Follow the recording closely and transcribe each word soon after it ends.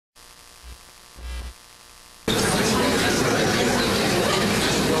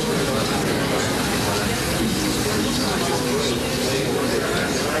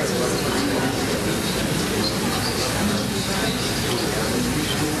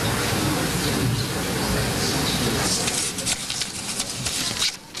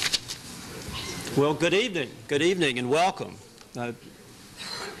Well, good evening, and welcome.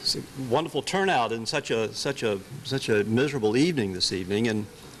 It's a wonderful turnout in such a miserable evening this evening, and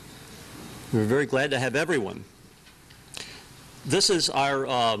we're very glad to have everyone. This is our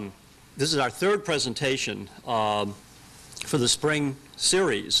third presentation for the spring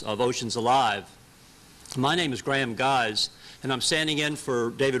series of Oceans Alive. My name is Graham Guise, and I'm standing in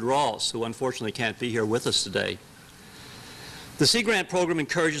for David Ross, who unfortunately can't be here with us today. The Sea Grant Program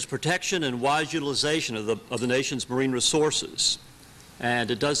encourages protection and wise utilization of the nation's marine resources,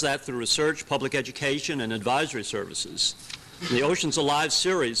 and it does that through research, public education, and advisory services. The Oceans Alive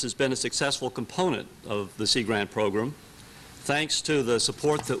series has been a successful component of the Sea Grant Program, thanks to the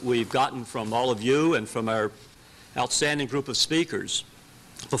support that we've gotten from all of you and from our outstanding group of speakers.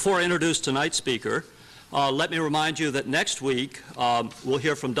 Before I introduce tonight's speaker, let me remind you that next week we'll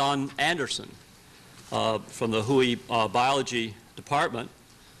hear from Don Anderson from the WHOI Biology Department,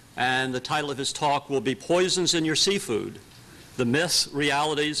 and the title of his talk will be Poisons in Your Seafood: The Myths,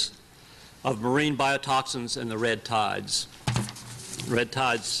 Realities of Marine Biotoxins and the Red Tides. Red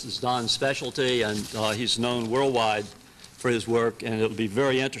Tides is Don's specialty, and he's known worldwide for his work, and it'll be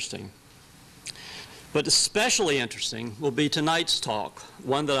very interesting. But especially interesting will be tonight's talk,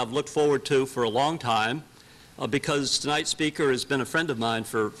 one that I've looked forward to for a long time, because tonight's speaker has been a friend of mine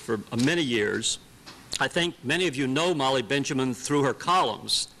for many years. I think many of you know Molly Benjamin through her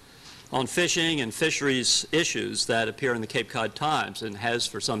columns on fishing and fisheries issues that appear in the Cape Cod Times, and has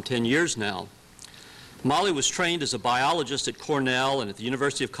for some 10 years now. Molly was trained as a biologist at Cornell and at the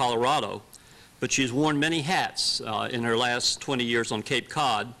University of Colorado, but she's worn many hats in her last 20 years on Cape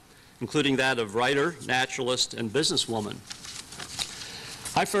Cod, including that of writer, naturalist, and businesswoman.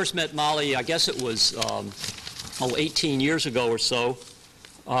 I first met Molly, I guess it was 18 years ago or so,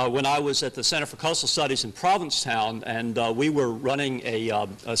 when I was at the Center for Coastal Studies in Provincetown, and we were running a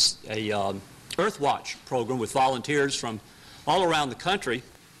Earth Watch program with volunteers from all around the country,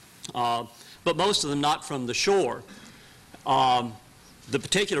 but most of them not from the shore. The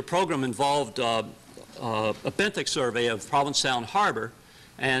particular program involved a benthic survey of Provincetown Harbor,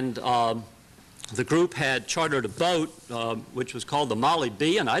 and the group had chartered a boat which was called the Molly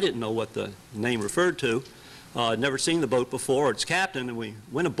B, and I didn't know what the name referred to. I'd never seen the boat before, or its captain, and we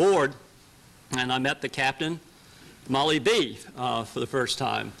went aboard, and I met the captain, Molly B, for the first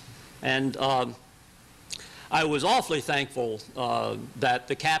time. And I was awfully thankful that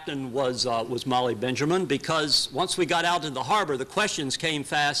the captain was Molly Benjamin, because once we got out in the harbor, the questions came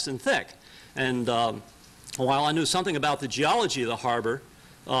fast and thick. And while I knew something about the geology of the harbor,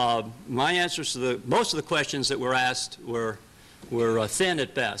 my answers to most of the questions that were asked were thin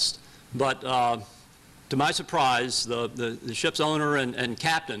at best. But to my surprise, the ship's owner and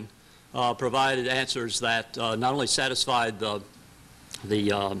captain provided answers that not only satisfied the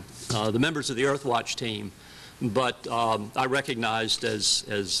members of the Earth Watch team, but I recognized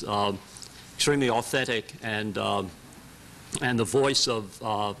as extremely authentic and the voice of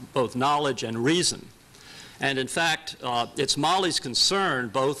both knowledge and reason. And in fact, it's Molly's concern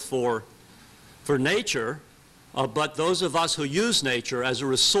both for nature, but those of us who use nature as a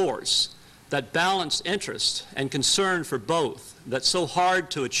resource, that balanced interest and concern for both that's so hard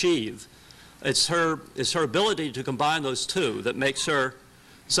to achieve. It's her ability to combine those two that makes her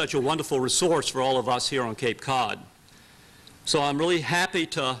such a wonderful resource for all of us here on Cape Cod. So I'm really happy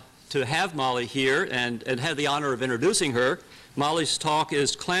to have Molly here and have the honor of introducing her. Molly's talk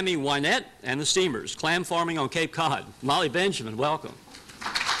is Clammy Wynette and the Steamers, Clam Farming on Cape Cod. Molly Benjamin, welcome.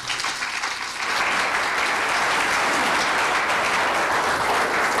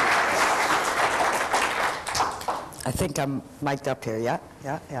 I think I'm mic'd up here, yeah.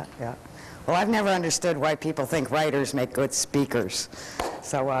 Well, I've never understood why people think writers make good speakers.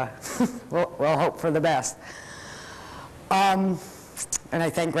 So we'll hope for the best. And I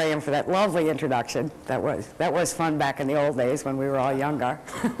thank Graham for that lovely introduction. That was fun back in the old days when we were all younger.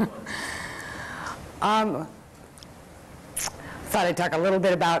 Thought I'd talk a little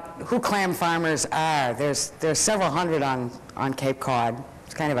bit about who clam farmers are. There's several hundred on Cape Cod.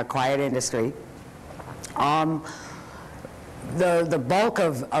 It's kind of a quiet industry. The bulk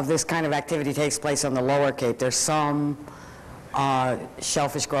of this kind of activity takes place on the lower Cape. There's some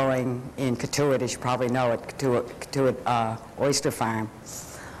shellfish growing in Katuitt, as you probably know, at Katuitt Oyster Farm.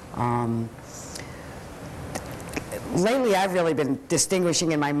 Lately, I've really been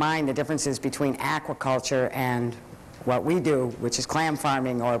distinguishing in my mind the differences between aquaculture and what we do, which is clam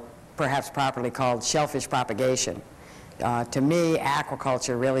farming, or perhaps properly called shellfish propagation. To me,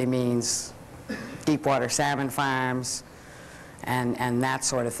 aquaculture really means deep water salmon farms and that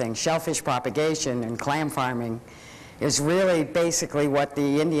sort of thing. Shellfish propagation and clam farming is really basically what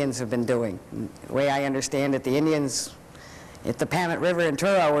the Indians have been doing. The way I understand it, the Indians at the Pamet River in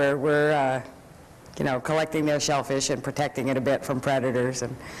Truro were you know, collecting their shellfish and protecting it a bit from predators,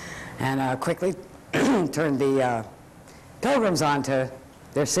 and quickly turned the pilgrims onto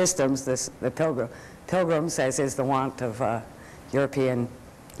their systems. The pilgrims, as is the wont of Europeans,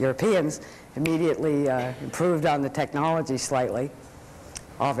 immediately improved on the technology slightly,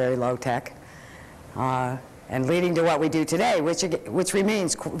 all very low tech, and leading to what we do today, which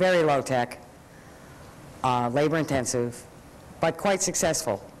remains very low tech, labor intensive, but quite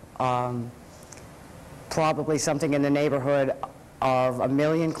successful. Probably something in the neighborhood of 1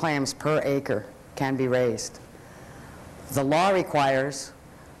 million clams per acre can be raised. The law requires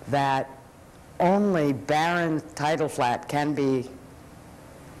that only barren tidal flat can be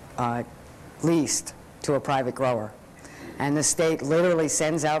leased to a private grower. And the state literally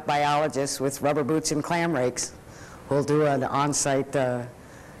sends out biologists with rubber boots and clam rakes who will do an on-site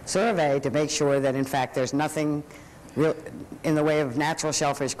survey to make sure that, in fact, there's nothing real in the way of natural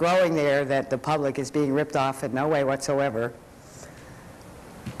shellfish growing there, that the public is being ripped off in no way whatsoever,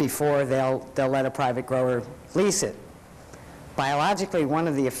 before they'll let a private grower lease it. Biologically, one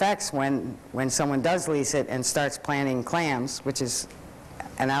of the effects when someone does lease it and starts planting clams, which is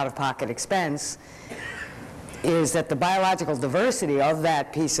an out-of-pocket expense, is that the biological diversity of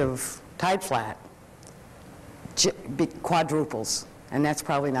that piece of tide flat quadruples, and that's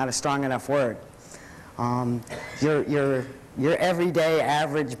probably not a strong enough word. Your everyday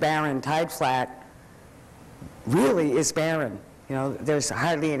average barren tide flat really is barren. You know, there's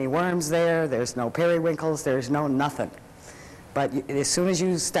hardly any worms there, there's no periwinkles, there's no nothing. But as soon as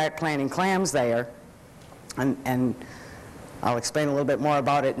you start planting clams there, and I'll explain a little bit more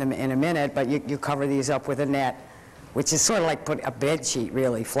about it in a minute, but you cover these up with a net, which is sort of like put a bed sheet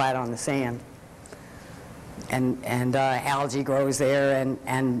really flat on the sand. And algae grows there,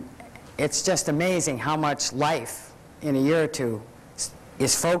 and it's just amazing how much life in a year or two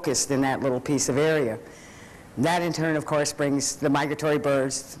is focused in that little piece of area. That in turn, of course, brings the migratory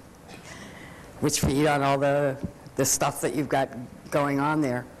birds, which feed on all the stuff that you've got going on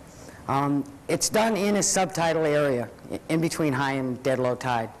there. It's done in a subtidal area, in between high and dead low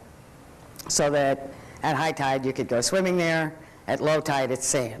tide, so that at high tide you could go swimming there, at low tide it's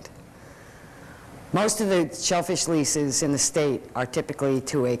sand. Most of the shellfish leases in the state are typically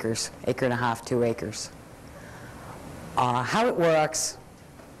 2 acres, acre and a half, 2 acres. How it works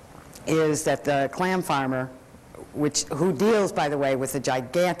is that the clam farmer, who deals, by the way, with a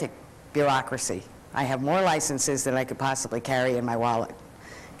gigantic bureaucracy. I have more licenses than I could possibly carry in my wallet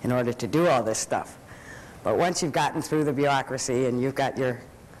in order to do all this stuff. But once you've gotten through the bureaucracy and you've got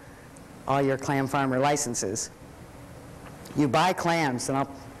all your clam farmer licenses, you buy clams, and I'll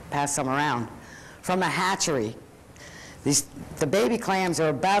pass some around, from a hatchery. The baby clams are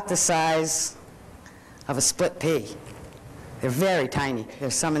about the size of a split pea. They're very tiny.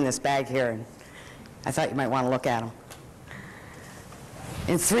 There's some in this bag here, and I thought you might want to look at them.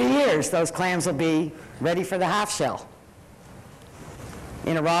 In 3 years, those clams will be ready for the half shell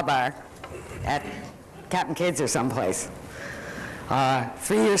in a raw bar at Captain Kidd's or someplace.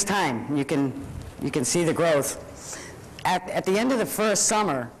 3 years' time, you can see the growth. At the end of the first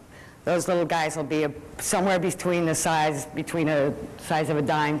summer, those little guys will be somewhere between a size of a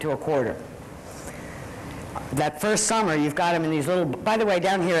dime to a quarter. That first summer, you've got them in these little, by the way,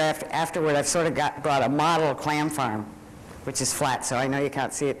 down here afterward, I've sort of brought a model clam farm, which is flat, so I know you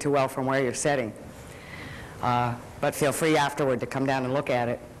can't see it too well from where you're sitting. But feel free afterward to come down and look at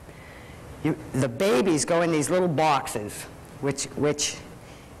it. The babies go in these little boxes, which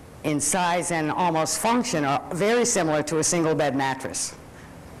in size and almost function are very similar to a single bed mattress.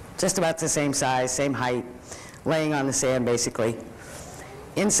 Just about the same size, same height, laying on the sand basically.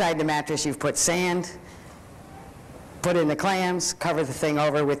 Inside the mattress you've put sand, put in the clams, cover the thing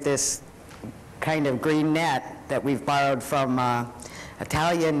over with this kind of green net that we've borrowed from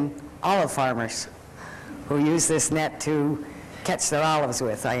Italian olive farmers who use this net to catch their olives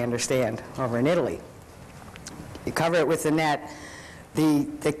with, I understand, over in Italy. You cover it with the net.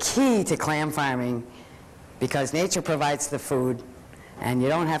 The key to clam farming, because nature provides the food and you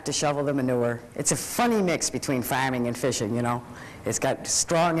don't have to shovel the manure. It's a funny mix between farming and fishing, you know. It's got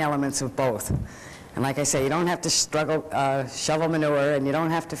strong elements of both. And like I say, you don't have to shovel manure, and you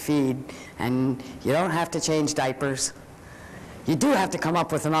don't have to feed, and you don't have to change diapers. You do have to come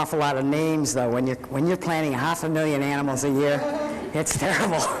up with an awful lot of names, though, when you're planting 500,000 animals a year. It's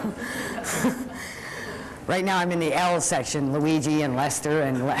terrible. Right now I'm in the L section, Luigi and Lester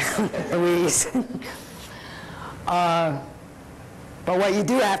and Louise. But what you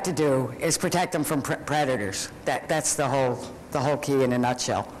do have to do is protect them from predators. That's the whole key in a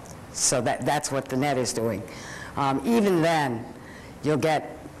nutshell. So that's what the net is doing. Even then, you'll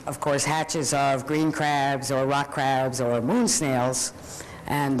get, of course, hatches of green crabs or rock crabs or moon snails,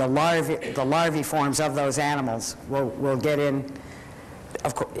 and the larvae forms of those animals will get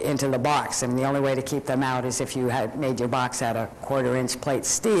into the box. And the only way to keep them out is if you had made your box out of 1/4-inch plate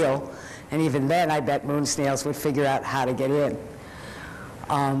steel. And even then, I bet moon snails would figure out how to get in.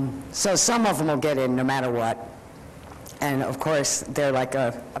 So some of them will get in no matter what. And of course, they're like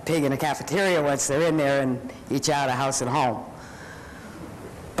a pig in a cafeteria once they're in there and each out of house and home.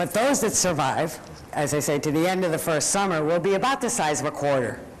 But those that survive, as I say, to the end of the first summer, will be about the size of a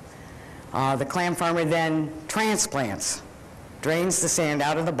quarter. The clam farmer then transplants, drains the sand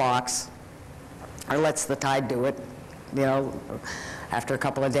out of the box, or lets the tide do it. You know, after a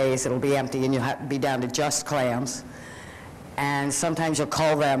couple of days, it'll be empty and you'll be down to just clams. And sometimes you'll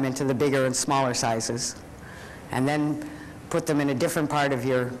cull them into the bigger and smaller sizes, and then put them in a different part of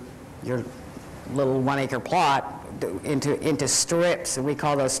your little 1-acre plot into strips, and we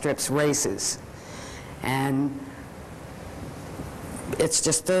call those strips races. And it's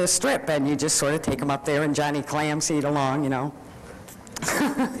just a strip, and you just sort of take them up there and Johnny Clam seed along, you know.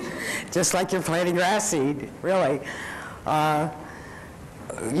 Just like you're planting grass seed, really.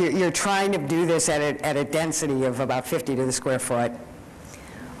 You're trying to do this at a density of about 50 to the square foot.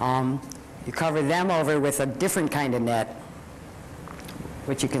 You cover them over with a different kind of net,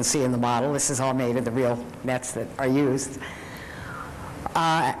 which you can see in the model. This is all made of the real nets that are used.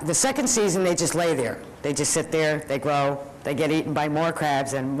 The second season, they just lay there. They just sit there, they grow, they get eaten by more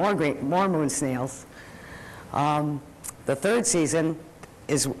crabs and more moon snails. The third season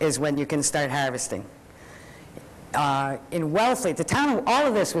is when you can start harvesting. In Wellfleet, all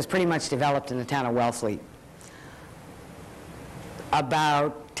of this was pretty much developed in the town of Wellfleet.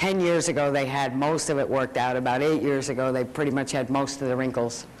 About 10 years ago, they had most of it worked out. About 8 years ago, they pretty much had most of the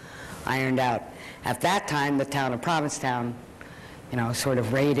wrinkles ironed out. At that time, the town of Provincetown, you know, sort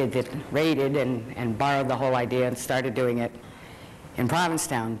of raided and borrowed the whole idea and started doing it in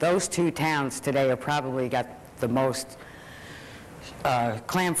Provincetown. Those two towns today have probably got the most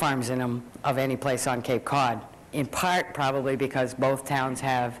clam farms in them of any place on Cape Cod, in part probably because both towns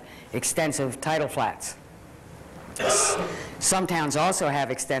have extensive tidal flats. Some towns also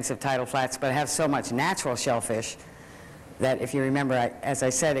have extensive tidal flats, but have so much natural shellfish that, if you remember, as I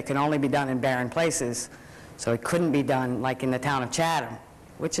said, it can only be done in barren places. So it couldn't be done like in the town of Chatham,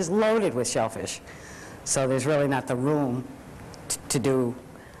 which is loaded with shellfish. So there's really not the room to do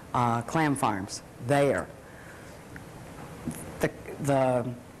clam farms there.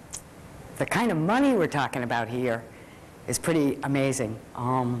 The kind of money we're talking about here is pretty amazing.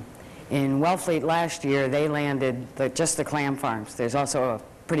 In Wellfleet last year, they landed just the clam farms. There's also a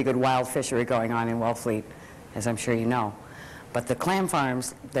pretty good wild fishery going on in Wellfleet, as I'm sure you know. But the clam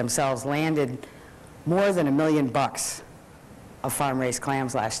farms themselves landed more than $1 million of farm-raised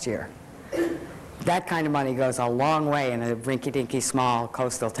clams last year. That kind of money goes a long way in a rinky-dinky small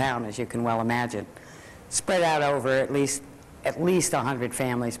coastal town, as you can well imagine. Spread out over at least 100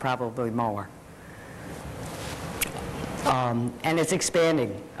 families, probably more. And it's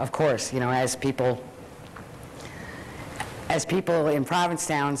expanding, of course, you know, as people in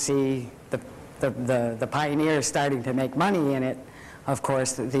Provincetown see the pioneers starting to make money in it. Of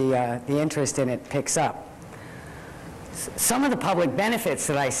course, the interest in it picks up. Some of the public benefits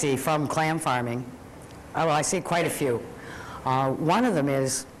that I see from clam farming, well, I see quite a few. One of them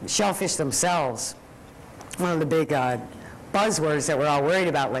is shellfish themselves. One of the big buzzwords that we're all worried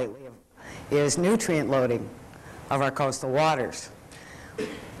about lately is nutrient loading of our coastal waters.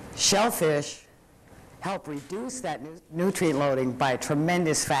 Shellfish help reduce that nutrient loading by a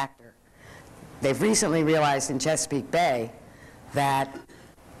tremendous factor. They've recently realized in Chesapeake Bay that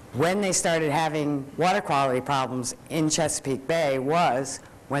when they started having water quality problems in Chesapeake Bay was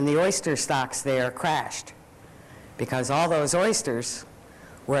when the oyster stocks there crashed, because all those oysters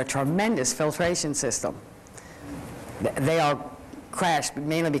were a tremendous filtration system. They all crashed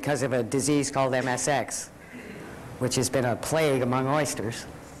mainly because of a disease called MSX, which has been a plague among oysters.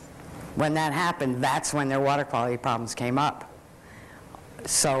 When that happened, that's when their water quality problems came up.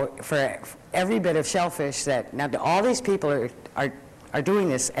 So for every bit of shellfish that, now all these people are doing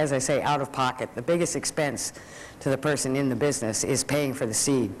this, as I say, out of pocket. The biggest expense to the person in the business is paying for the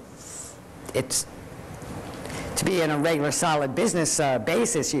seed. It's, to be in a regular solid business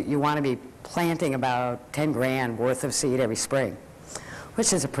basis, you want to be planting about 10 grand worth of seed every spring,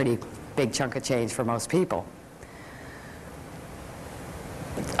 which is a pretty big chunk of change for most people.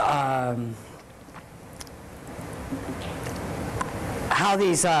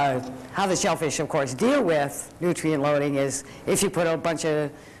 how the shellfish, of course, deal with nutrient loading is if you put a bunch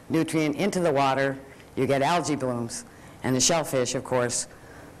of nutrient into the water, you get algae blooms. And the shellfish, of course,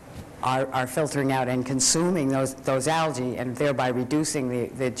 are filtering out and consuming those algae and thereby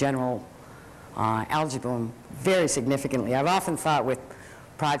reducing the general algae bloom very significantly. I've often thought with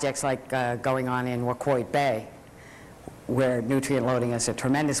projects like going on in WHOI Bay, where nutrient loading is a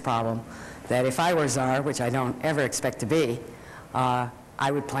tremendous problem, that if I were czar, which I don't ever expect to be,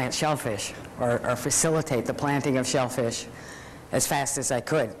 I would plant shellfish or facilitate the planting of shellfish as fast as I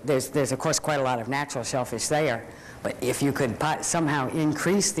could. There's of course quite a lot of natural shellfish there, but if you could somehow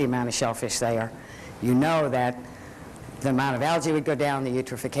increase the amount of shellfish there, you know that the amount of algae would go down, the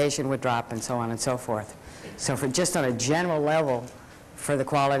eutrophication would drop, and so on and so forth. So for just on a general level, for the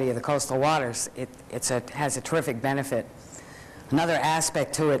quality of the coastal waters, it has a terrific benefit. Another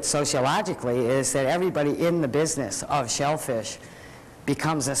aspect to it sociologically is that everybody in the business of shellfish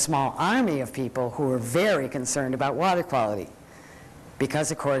becomes a small army of people who are very concerned about water quality.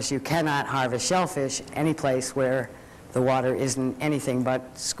 Because, of course, you cannot harvest shellfish any place where the water isn't anything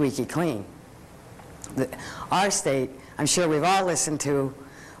but squeaky clean. Our state, I'm sure we've all listened to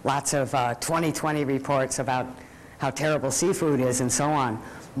lots of 2020 reports about how terrible seafood is and so on.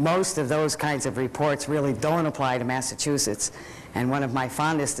 Most of those kinds of reports really don't apply to Massachusetts. And one of my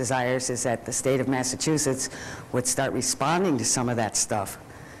fondest desires is that the state of Massachusetts would start responding to some of that stuff,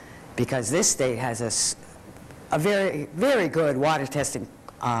 because this state has a very, very good water testing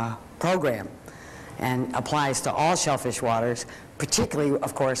program and applies to all shellfish waters, particularly,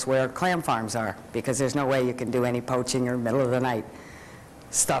 of course, where clam farms are, because there's no way you can do any poaching or middle of the night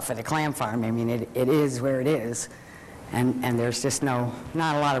stuff at a clam farm. I mean, it is where it is, and there's just not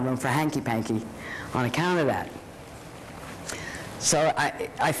a lot of room for hanky-panky on account of that. So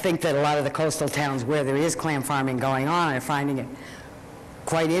I think that a lot of the coastal towns where there is clam farming going on are finding it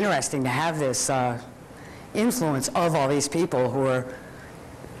quite interesting to have this influence of all these people who are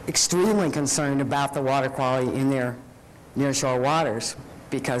extremely concerned about the water quality in their nearshore waters,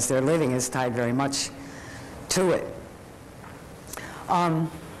 because their living is tied very much to it. I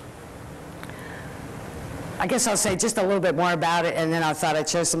guess I'll say just a little bit more about it, and then I thought I'd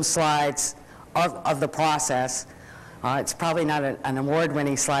show some slides of the process. It's probably not an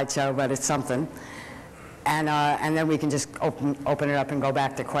award-winning slideshow, but it's something. And then we can just open it up and go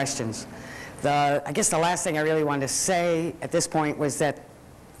back to questions. I guess the last thing I really wanted to say at this point was that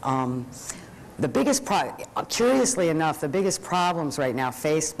the biggest curiously enough, the biggest problems right now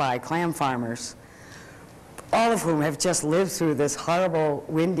faced by clam farmers, all of whom have just lived through this horrible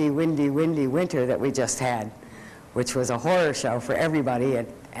windy winter that we just had, which was a horror show for everybody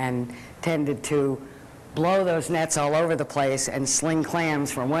and tended to blow those nets all over the place and sling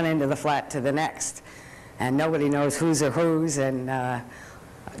clams from one end of the flat to the next. And nobody knows whose are whose, and a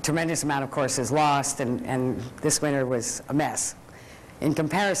tremendous amount, of course, is lost, and this winter was a mess. In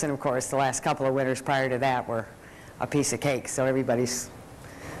comparison, of course, the last couple of winters prior to that were a piece of cake, so everybody's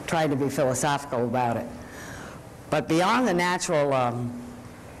trying to be philosophical about it. But beyond the natural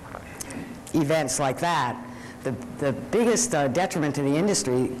events like that, the biggest detriment to the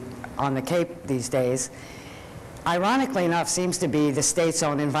industry on the Cape these days, ironically enough, seems to be the state's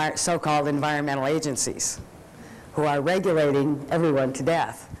own so-called environmental agencies, who are regulating everyone to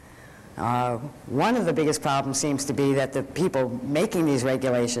death. One of the biggest problems seems to be that the people making these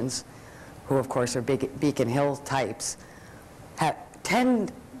regulations, who of course are Beacon Hill types,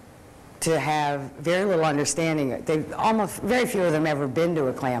 tend to have very little understanding. Very few of them ever been to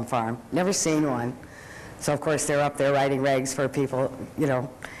a clam farm, never seen one. So of course they're up there writing regs for people, you know,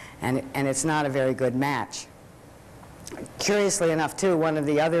 and it's not a very good match. Curiously enough, too, one of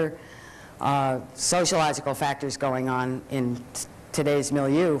the other sociological factors going on in today's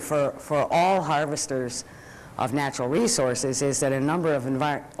milieu for all harvesters of natural resources is that a number of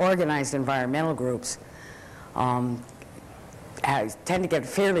organized environmental groups tend to get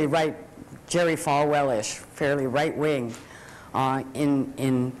fairly Jerry Falwell-ish, fairly right-wing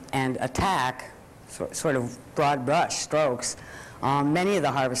and attack, sort of broad brush strokes, many of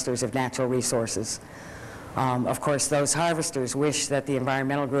the harvesters of natural resources. Of course, those harvesters wish that the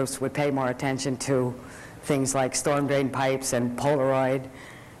environmental groups would pay more attention to things like storm drain pipes and Polaroid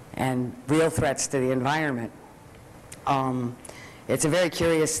and real threats to the environment. It's a very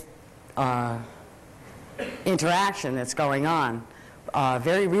curious interaction that's going on.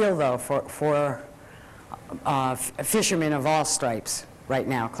 Very real, though, for fishermen of all stripes right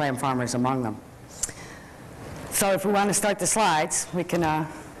now, clam farmers among them. So if we want to start the slides, we can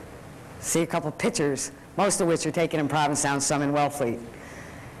see a couple pictures, most of which are taken in Provincetown, some in Wellfleet.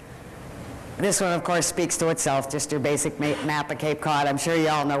 This one, of course, speaks to itself, just your basic map of Cape Cod. I'm sure you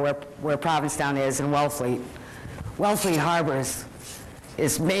all know where Provincetown is in Wellfleet. Wellfleet Harbor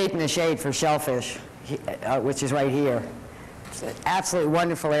is made in the shade for shellfish, which is right here. It's an absolutely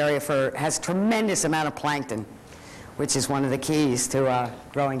wonderful area has tremendous amount of plankton, which is one of the keys to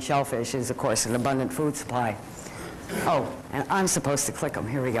growing shellfish, is, of course, an abundant food supply. Oh, and I'm supposed to click them.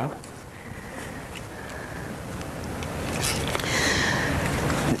 Here we go.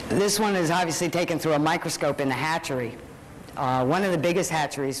 This one is obviously taken through a microscope in the hatchery. One of the biggest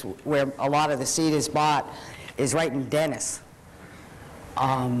hatcheries where a lot of the seed is bought is right in Dennis.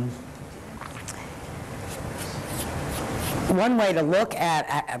 One way to look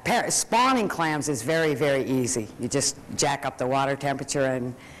at spawning clams is very, very easy. You just jack up the water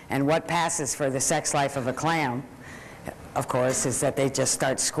temperature, and what passes for the sex life of a clam, of course, is that they just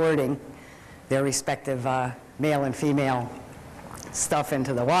start squirting their respective male and female stuff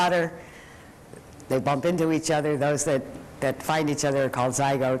into the water. They bump into each other. Those that find each other are called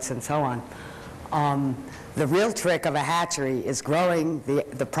zygotes, and so on. The real trick of a hatchery is growing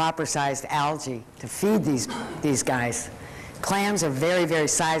the proper sized algae to feed these guys. Clams are very, very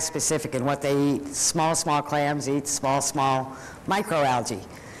size specific in what they eat. Small clams eat small microalgae.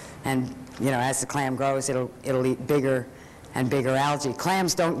 And as the clam grows, it'll eat bigger and bigger algae.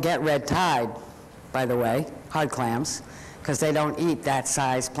 Clams don't get red tide, by the way, hard clams, because they don't eat that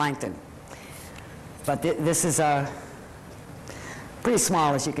size plankton. But this is pretty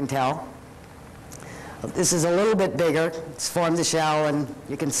small, as you can tell. This is a little bit bigger. It's formed the shell, and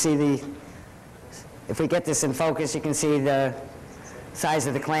you can see if we get this in focus, you can see the size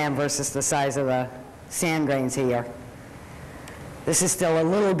of the clam versus the size of the sand grains here. This is still a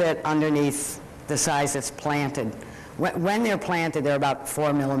little bit underneath the size that's planted. When they're planted, they're about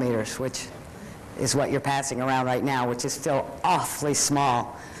 4 millimeters, which is what you're passing around right now, which is still awfully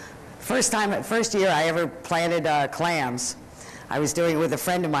small. First year I ever planted clams, I was doing it with a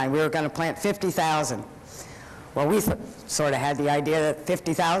friend of mine. We were going to plant 50,000. Well, we sort of had the idea that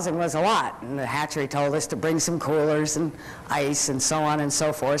 50,000 was a lot, and the hatchery told us to bring some coolers and ice and so on and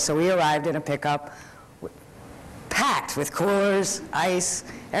so forth. So we arrived in a pickup packed with coolers, ice,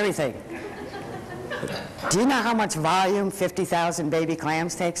 everything. Do you know how much volume 50,000 baby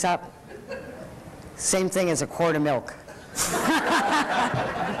clams takes up? Same thing as a quart of milk.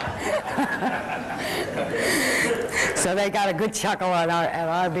 So they got a good chuckle on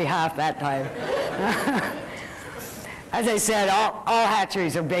our behalf that time. As I said, all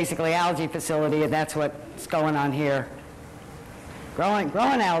hatcheries are basically algae facility, and that's what's going on here. Growing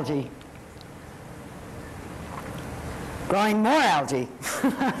algae. Growing more algae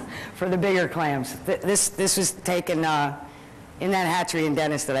for the bigger clams. This was taken in that hatchery in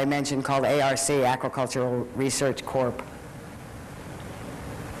Dennis that I mentioned called ARC, Aquacultural Research Corp.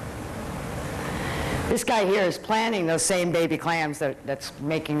 This guy here is planting those same baby clams that's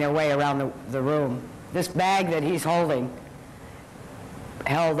making their way around the room. This bag that he's holding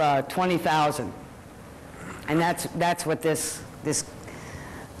held 20,000. And that's what this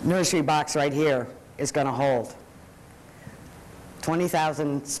nursery box right here is going to hold.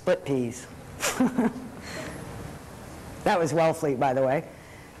 20,000 split peas. That was Wellfleet, by the way.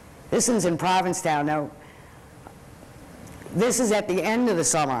 This one's in Provincetown. Now, this is at the end of the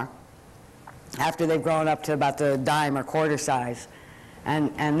summer, after they've grown up to about the dime or quarter size.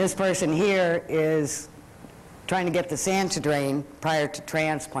 And this person here is trying to get the sand to drain prior to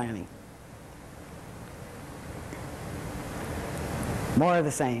transplanting. More of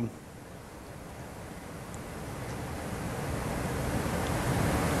the same.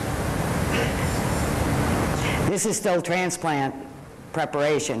 This is still transplant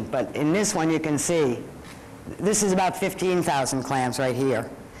preparation, but in this one you can see, this is about 15,000 clams right here.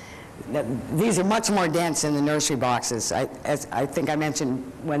 These are much more dense in the nursery boxes. As I think I mentioned,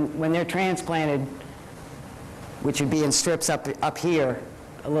 when they're transplanted, which would be in strips up here,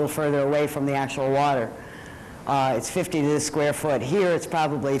 a little further away from the actual water, it's 50 to the square foot. Here it's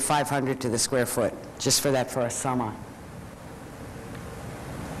probably 500 to the square foot, just for that first summer.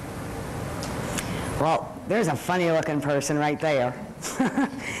 Well, there's a funny looking person right there.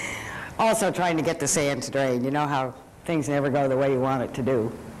 Also trying to get the sand to drain. You know how things never go the way you want it to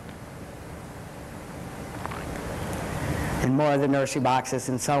do. And more of the nursery boxes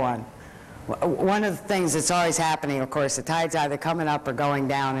and so on. One of the things that's always happening, of course, the tide's either coming up or going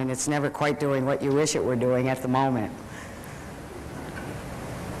down, and it's never quite doing what you wish it were doing at the moment.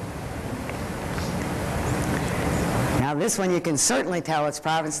 Now this one you can certainly tell it's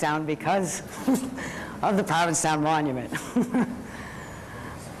Provincetown because of the Provincetown Monument.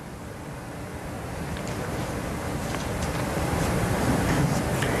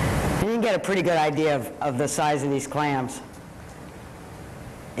 And you can get a pretty good idea of the size of these clams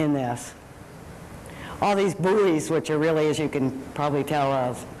in this. All these buoys, which are really, as you can probably tell,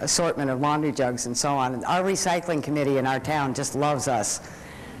 an assortment of laundry jugs and so on. Our recycling committee in our town just loves us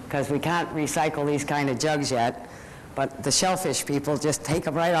because we can't recycle these kind of jugs yet, but the shellfish people just take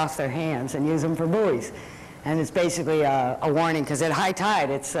them right off their hands and use them for buoys. And it's basically a warning, because at high tide,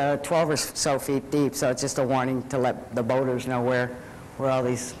 it's 12 or so feet deep, so it's just a warning to let the boaters know where all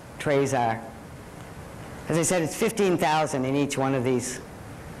these trays are. As I said, it's 15,000 in each one of these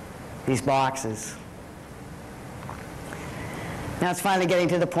boxes. Now it's finally getting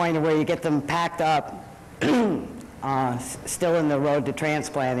to the point where you get them packed up, still in the road to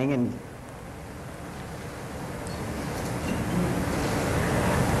transplanting, and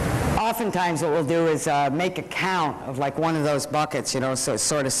oftentimes what we'll do is make a count of like one of those buckets, you know, so it's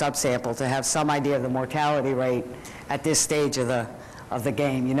sort of subsample to have some idea of the mortality rate at this stage of the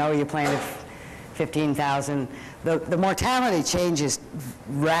game. You know, you planted 15,000. The mortality changes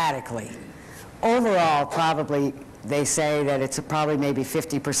radically. Overall, probably they say that it's probably maybe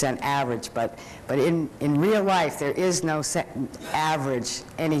 50% average, but in real life there is no average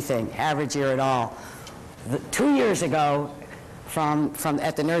average year at all. 2 years ago, from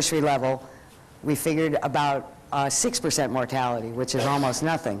at the nursery level, we figured about 6% mortality, which is almost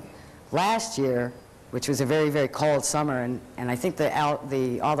nothing. Last year, which was a very, very cold summer, and I think all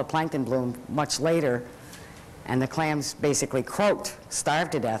the plankton bloomed much later, and the clams basically croaked,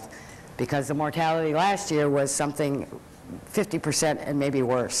 starved to death, because the mortality last year was something 50% and maybe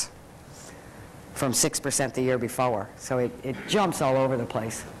worse from 6% the year before. So it jumps all over the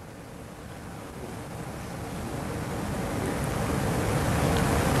place.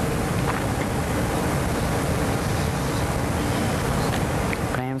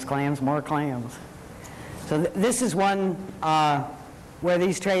 Clams, more clams. So this is one, where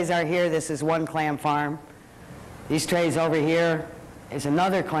these trays are here, this is one clam farm. These trays over here is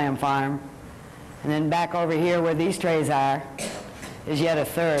another clam farm. And then back over here where these trays are is yet a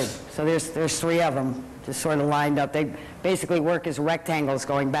third. So there's 3 of them just sort of lined up. They basically work as rectangles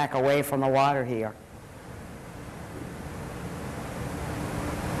going back away from the water here.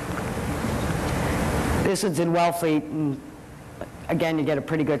 This one's in Wellfleet, and again, you get a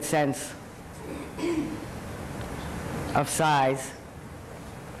pretty good sense of size.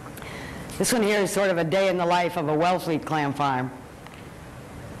 This one here is sort of a day in the life of a Wellfleet clam farm.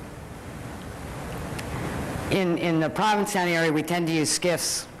 In the Provincetown area, we tend to use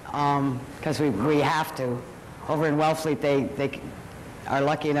skiffs because we have to. Over in Wellfleet, they are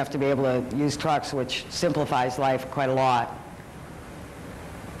lucky enough to be able to use trucks, which simplifies life quite a lot.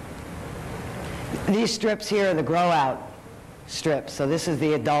 These strips here are the grow-out strips. So this is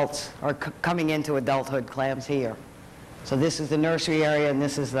the adults, or coming into adulthood clams here. So this is the nursery area, and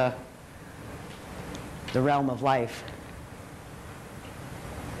this is the realm of life.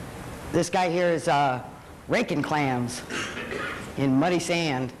 This guy here is raking clams in muddy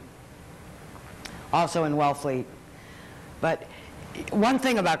sand, also in Wellfleet. But one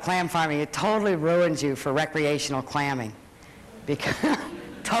thing about clam farming, it totally ruins you for recreational clamming. Because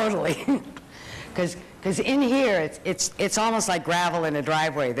totally. Because in here, it's almost like gravel in a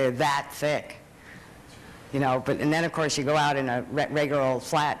driveway. They're that thick, you know. And then, of course, you go out in a regular old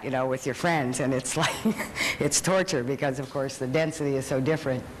flat, you know, with your friends, and it's like, it's torture because, of course, the density is so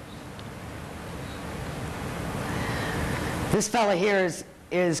different. This fella here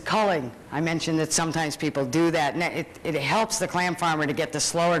is culling. I mentioned that sometimes people do that, and it helps the clam farmer to get the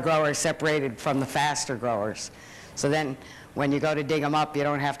slower growers separated from the faster growers. So then, when you go to dig them up, you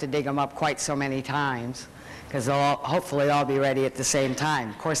don't have to dig them up quite so many times, because they'll hopefully all be ready at the same time.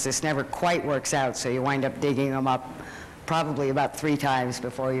 Of course, this never quite works out, so you wind up digging them up probably about 3 times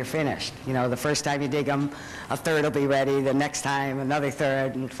before you're finished. You know, the first time you dig them, a third will be ready, the next time another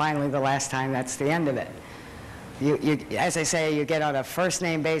third, and finally the last time, that's the end of it. As I say, you get on a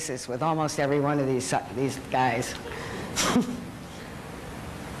first-name basis with almost every one of these guys.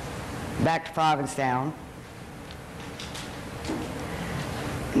 Back to Provincetown.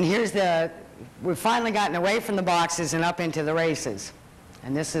 And here's we've finally gotten away from the boxes and up into the races.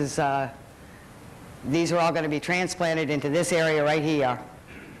 And this is, these are all going to be transplanted into this area right here.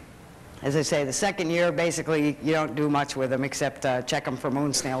 As I say, the second year, basically, you don't do much with them except check them for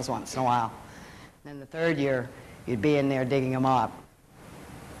moon snails once in a while. Then the third year, you'd be in there digging them up.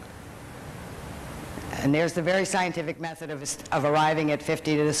 And there's the very scientific method of arriving at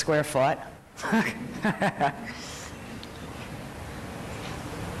 50 to the square foot.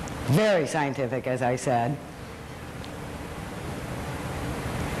 Very scientific, as I said.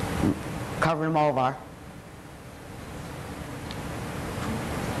 Cover them over.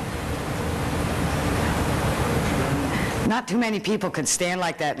 Not too many people could stand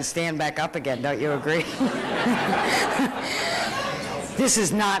like that and stand back up again, don't you agree? This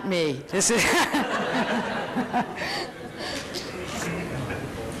is not me. This is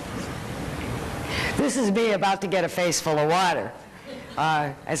this is me about to get a face full of water.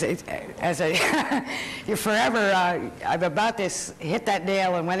 You're forever, I'm about to hit that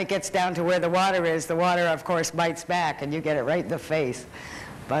nail, and when it gets down to where the water is, the water, of course, bites back, and you get it right in the face.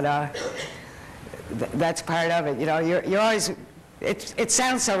 But that's part of it. You know, you're always, it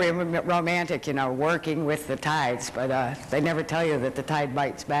sounds so romantic, you know, working with the tides, but they never tell you that the tide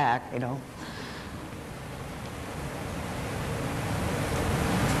bites back, you know.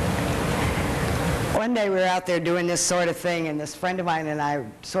 One day we were out there doing this sort of thing, and this friend of mine and I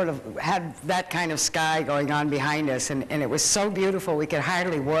sort of had that kind of sky going on behind us, and it was so beautiful we could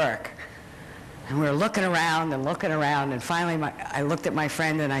hardly work. And we were looking around, and finally I looked at my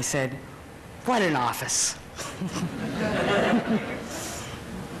friend and I said, "What an office."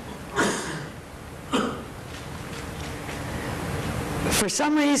 For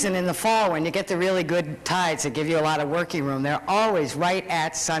some reason in the fall, when you get the really good tides that give you a lot of working room, they're always right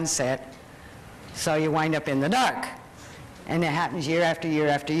at sunset. So you wind up in the dark. And it happens year after year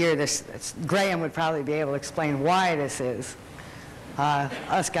after year. Graham would probably be able to explain why this is.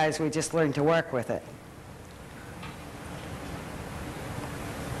 Us guys, we just learned to work with it.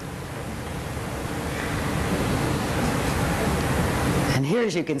 And here,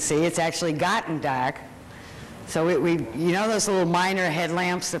 as you can see, it's actually gotten dark. So you know those little minor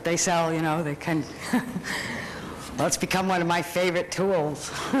headlamps that they sell, you know, they can, well, it's become one of my favorite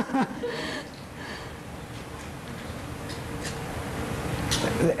tools.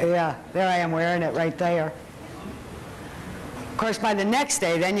 Yeah, there I am wearing it right there. Of course, by the next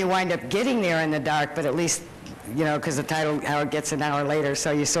day, then you wind up getting there in the dark, but at least, you know, because the tide hour gets an hour later,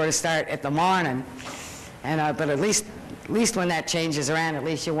 so you sort of start at the morning. And but at least when that changes around, at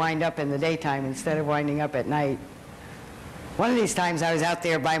least you wind up in the daytime instead of winding up at night. One of these times I was out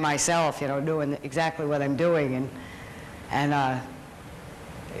there by myself, you know, doing exactly what I'm doing, and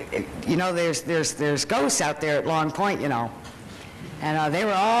you know, there's ghosts out there at Long Point, you know. And they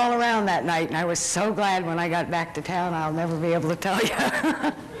were all around that night, and I was so glad when I got back to town. I'll never be able to tell you.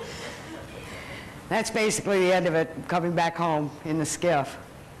 That's basically the end of it, coming back home in the skiff.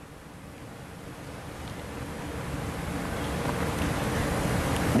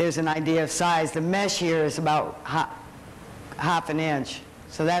 There's an idea of size. The mesh here is about half an inch.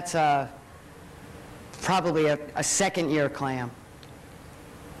 So that's probably a second-year clam.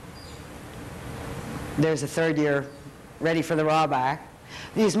 There's a third-year ready for the raw back.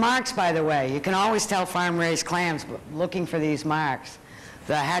 These marks, by the way, you can always tell farm-raised clams looking for these marks.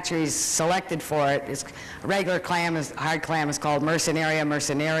 The hatcheries selected for it is a regular clam, hard clam is called Mercenaria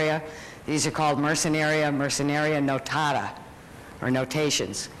mercenaria. These are called Mercenaria mercenaria notata, or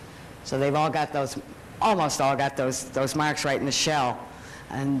notations. So they've all got those, almost all got those marks right in the shell.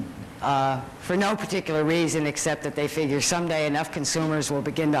 And for no particular reason except that they figure someday enough consumers will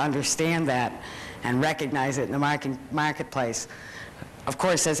begin to understand that and recognize it in the marketplace. Of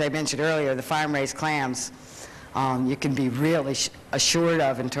course, as I mentioned earlier, the farm-raised clams you can be really assured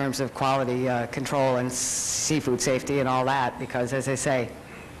of in terms of quality control and seafood safety and all that, because, as I say,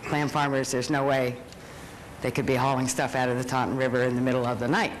 clam farmers, there's no way they could be hauling stuff out of the Taunton River in the middle of the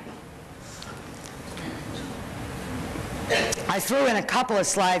night. I threw in a couple of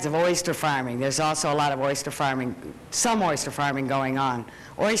slides of oyster farming. There's also a lot of oyster farming, some oyster farming going on.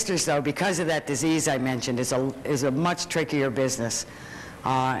 Oysters, though, because of that disease I mentioned, is a much trickier business,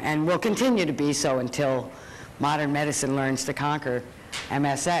 and will continue to be so until modern medicine learns to conquer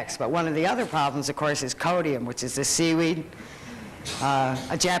MSX. But one of the other problems, of course, is codium, which is the seaweed,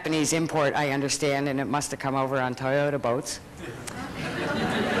 a Japanese import, I understand, and it must have come over on Toyota boats.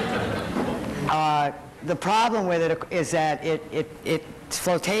 The problem with it is that its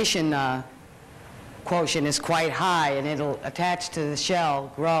flotation quotient is quite high, and it'll attach to the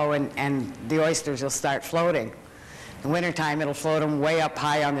shell, grow, and the oysters will start floating. In wintertime, it'll float them way up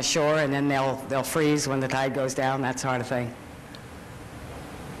high on the shore, and then they'll freeze when the tide goes down, that sort of thing.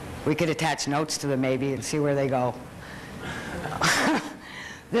 We could attach notes to them maybe and see where they go.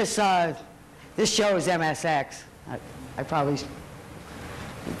 This shows MSX. I probably,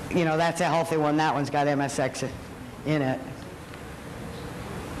 you know, that's a healthy one. That one's got MSX in it.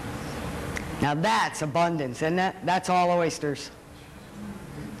 Now that's abundance, isn't it? That's all oysters.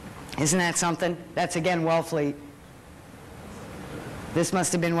 Isn't that something? That's again Wellfleet. This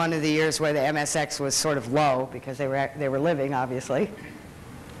must have been one of the years where the MSX was sort of low because they were living, obviously.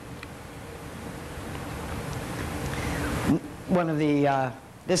 One of the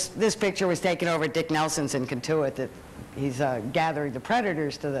this picture was taken over at Dick Nelson's in Kentuit. That he's gathering the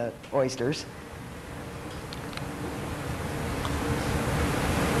predators to the oysters.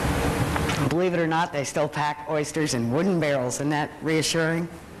 Believe it or not, they still pack oysters in wooden barrels. Isn't that reassuring?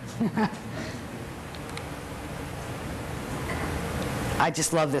 I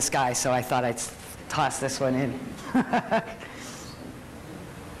just love this guy, so I thought I'd toss this one in.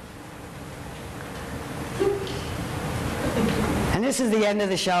 And this is the end of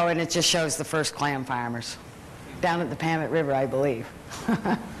the show, and it just shows the first clam farmers down at the Pamet River, I believe.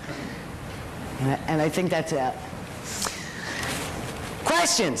 and I think that's it.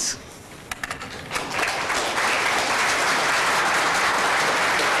 Questions?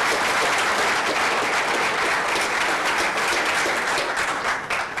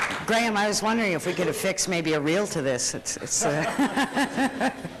 Graham, I was wondering if we could affix maybe a reel to this.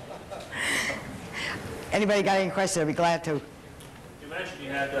 Anybody got any questions? I'd be glad to. You mentioned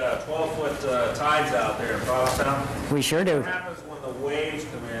you had 12-foot tides out there in Provincetown. We sure do. What happens when the waves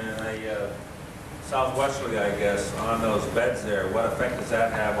come in a southwesterly, I guess, on those beds there? What effect does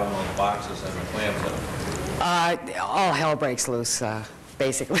that have on those boxes and the clams? All hell breaks loose,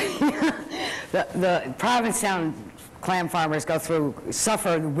 basically. the Provincetown clam farmers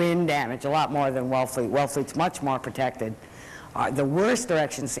suffer wind damage a lot more than Wellfleet. Wellfleet's much more protected. The worst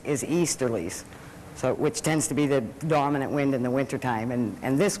direction is easterlies, which tends to be the dominant wind in the wintertime.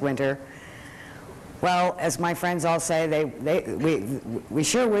 And this winter, well, as my friends all say, we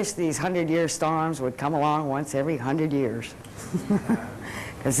sure wish these 100-year storms would come along once every 100 years.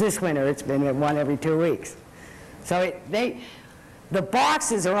 Because this winter, it's been one every 2 weeks. So the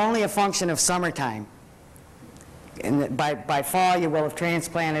boxes are only a function of summertime. And by fall, you will have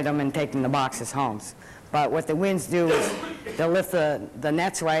transplanted them and taken the boxes home. But what the winds do is they'll lift the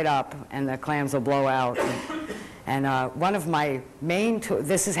nets right up, and the clams will blow out. And one of my main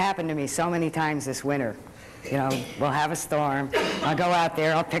this has happened to me so many times this winter. You know, we'll have a storm. I'll go out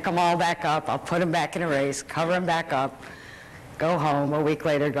there. I'll pick them all back up. I'll put them back in a race, cover them back up, go home. A week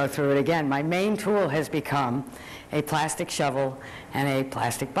later, go through it again. My main tool has become a plastic shovel and a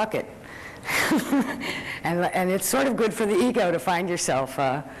plastic bucket. and it's sort of good for the ego to find yourself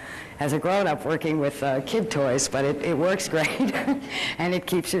as a grown-up working with kid toys, but it works great, and it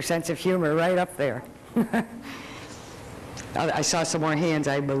keeps your sense of humor right up there. I saw some more hands,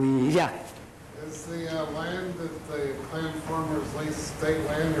 I believe. Yeah? Is the land that the clam farmers lease state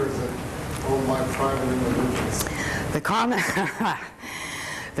land, or is it owned by private individuals?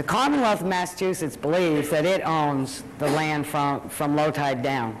 The Commonwealth of Massachusetts believes that it owns the land from low tide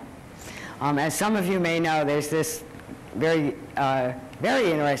down. As some of you may know, there's this very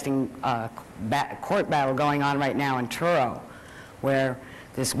interesting court battle going on right now in Truro, where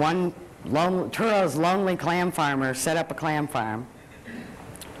this one Turo's lonely clam farmer set up a clam farm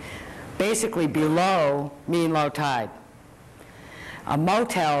basically below mean low tide. A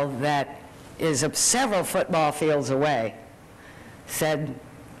motel that is several football fields away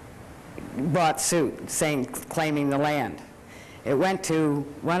brought suit, claiming the land. It went to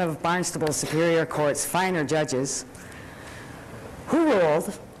one of Barnstable's Superior Court's finer judges, who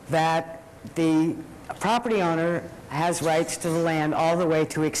ruled that the property owner has rights to the land all the way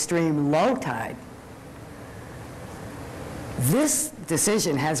to extreme low tide. This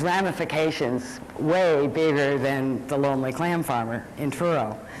decision has ramifications way bigger than the lonely clam farmer in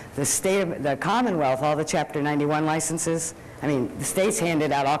Truro. The Commonwealth, all the Chapter 91 licenses, the state's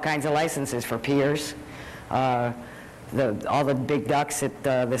handed out all kinds of licenses for piers, all the big ducks at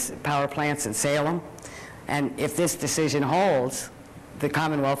the power plants in Salem. And if this decision holds, the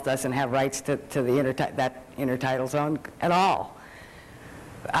Commonwealth doesn't have rights to that intertidal zone at all.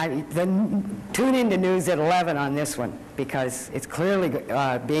 Tune into News at 11 on this one, because it's clearly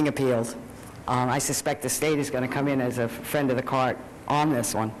being appealed. I suspect the state is going to come in as a friend of the court on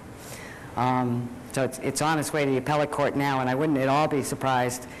this one. So it's on its way to the appellate court now, and I wouldn't at all be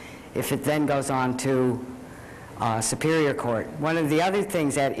surprised if it then goes on to Superior Court. One of the other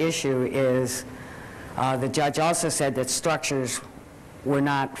things at issue is the judge also said that structures were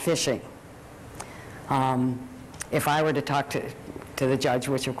not fishing. If I were to talk to the judge,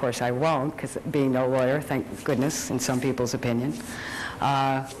 which of course I won't, because being no lawyer, thank goodness, in some people's opinion,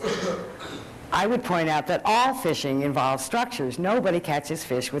 I would point out that all fishing involves structures. Nobody catches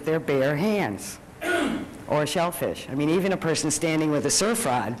fish with their bare hands or shellfish. Even a person standing with a surf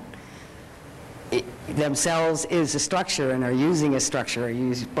rod themselves is a structure and are using a structure.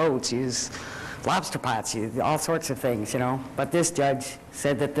 Use boats, use lobster pots, use all sorts of things, But this judge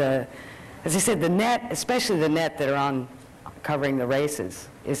said that as I said, the net, especially the net that are on covering the races,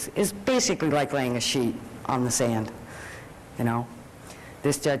 is basically like laying a sheet on the sand,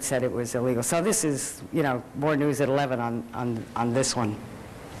 this judge said it was illegal. So this is, you know, more news at 11 on this one.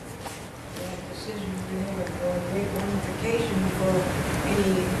 That decision to have a great ramification for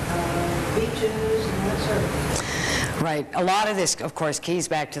any beaches and that sort of thing. Right. A lot of this, of course, keys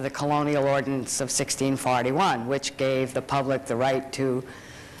back to the colonial ordinance of 1641, which gave the public the right to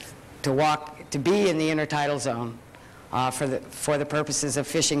be in the intertidal zone for the purposes of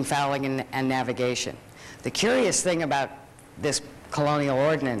fishing, fowling, and navigation. The curious thing about this colonial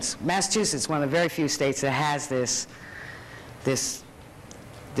ordinance, Massachusetts is one of the very few states that has this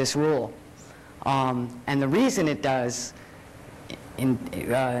rule. And the reason it does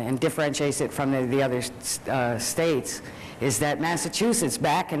and differentiates it from the other states is that Massachusetts,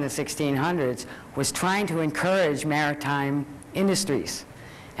 back in the 1600s, was trying to encourage maritime industries.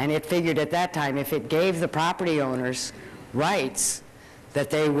 And it figured at that time, if it gave the property owners rights, that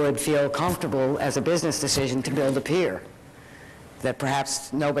they would feel comfortable as a business decision to build a pier. That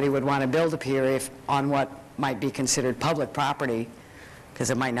perhaps nobody would want to build a pier if on what might be considered public property,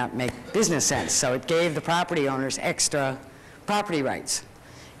 because it might not make business sense. So it gave the property owners extra property rights,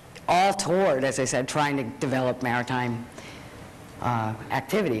 all toward, as I said, trying to develop maritime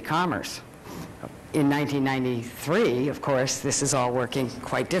activity, commerce. In 1993, of course, this is all working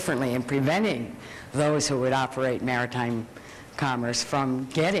quite differently in preventing those who would operate maritime commerce from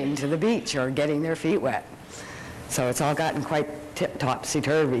getting to the beach or getting their feet wet. So it's all gotten quite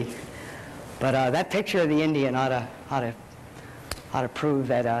topsy-turvy. But that picture of the Indian ought to prove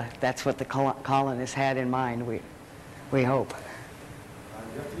that that's what the colonists had in mind, we hope.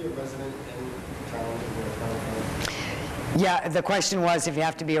 You have to be a resident in town to go to town. Yeah, the question was if you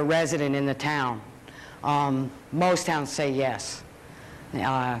have to be a resident in the town. Most towns say yes.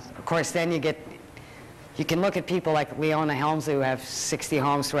 Of course, then you can look at people like Leona Helmsley, who have 60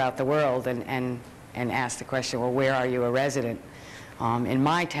 homes throughout the world, and ask the question, well, where are you a resident? In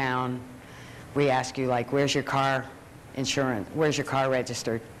my town, we ask you, like, where's your car insurance? Where's your car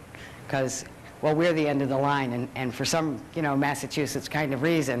registered? Because, well, we're the end of the line, and for some, you know, Massachusetts kind of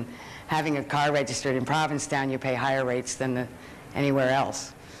reason, having a car registered in Provincetown, you pay higher rates than anywhere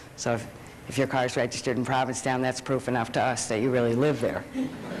else. So if your car's registered in Provincetown, that's proof enough to us that you really live there.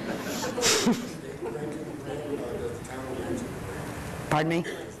 Pardon me?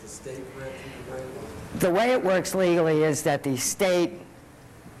 The way it works legally is that the state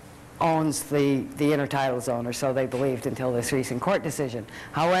owns the intertidal zone, or so they believed until this recent court decision.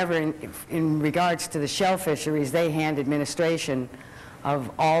 However, in regards to the shell fisheries, they hand administration of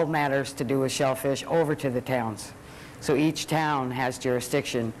all matters to do with shellfish over to the towns. So each town has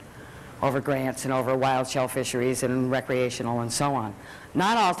jurisdiction over grants and over wild shell fisheries and recreational and so on.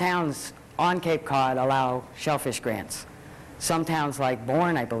 Not all towns on Cape Cod allow shellfish grants. Some towns like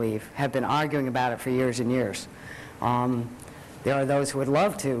Bourne, I believe, have been arguing about it for years and years. There are those who would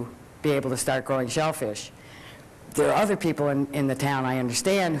love to be able to start growing shellfish. There are other people in the town, I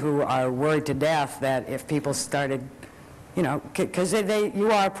understand, who are worried to death that if people started, you know, because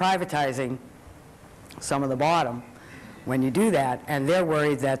you are privatizing some of the bottom when you do that, and they're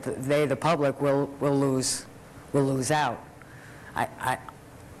worried that the public, will lose out.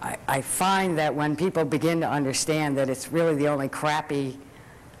 I find that when people begin to understand that it's really the only crappy,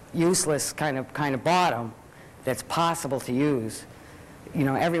 useless kind of bottom that's possible to use, you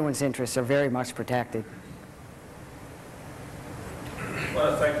know, everyone's interests are very much protected.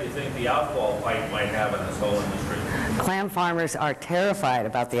 What effect do you think the outfall pipe might have on this whole industry? Clam farmers are terrified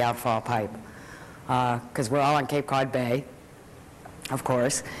about the outfall pipe because we're all on Cape Cod Bay, of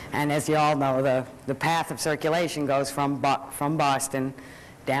course, and as you all know, the path of circulation goes from Boston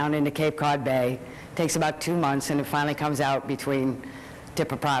down into Cape Cod Bay. It takes about 2 months, and it finally comes out between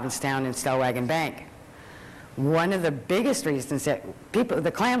tip of Provincetown and Stellwagen Bank. One of the biggest reasons that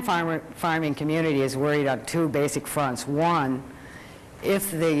the clam farming community is worried on two basic fronts. One, if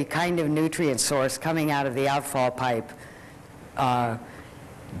the kind of nutrient source coming out of the outfall pipe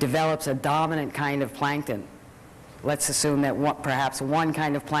develops a dominant kind of plankton, let's assume that perhaps one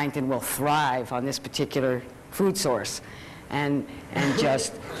kind of plankton will thrive on this particular food source and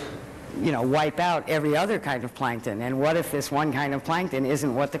just, you know, wipe out every other kind of plankton. And what if this one kind of plankton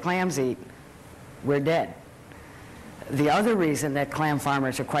isn't what the clams eat? We're dead. The other reason that clam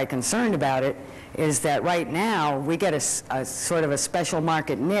farmers are quite concerned about it is that right now we get a sort of a special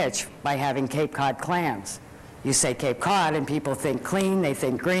market niche by having Cape Cod clams. You say Cape Cod and people think clean, they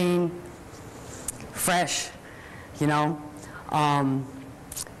think green, fresh, you know,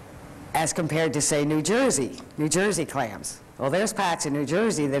 as compared to, say, New Jersey clams. Well, there's parts in New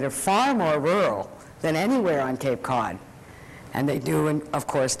Jersey that are far more rural than anywhere on Cape Cod. And they do, of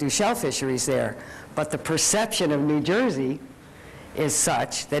course, do shell fisheries there. But the perception of New Jersey is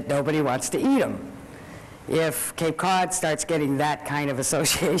such that nobody wants to eat them. If Cape Cod starts getting that kind of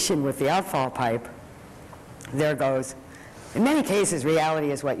association with the outfall pipe, there goes. In many cases,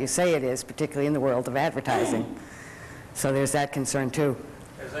 reality is what you say it is, particularly in the world of advertising. So there's that concern too.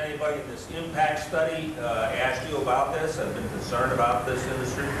 Has anybody in this impact study asked you about this and been concerned about this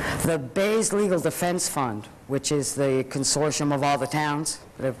industry? The Bay's Legal Defense Fund, which is the consortium of all the towns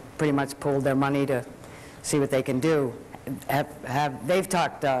that have pretty much pooled their money to see what they can do, they've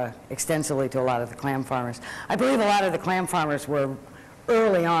talked extensively to a lot of the clam farmers. I believe a lot of the clam farmers were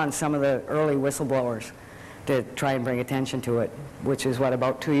early on some of the early whistleblowers to try and bring attention to it, which is what,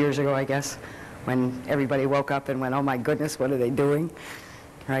 about 2 years ago, I guess, when everybody woke up and went, oh my goodness, what are they doing?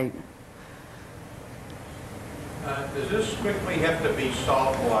 Right? Does this strictly have to be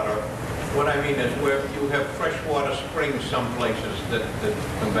salt water? What I mean is where you have freshwater springs some places that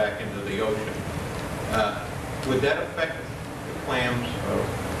come back into the ocean. Would that affect the clams?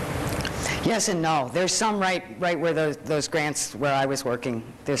 Yes and no. There's some right where those grants where I was working.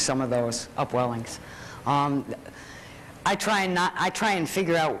 There's some of those upwellings. I try and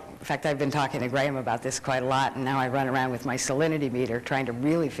figure out. In fact, I've been talking to Graham about this quite a lot, and now I run around with my salinity meter trying to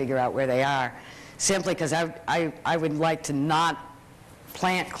really figure out where they are. Simply because I would like to not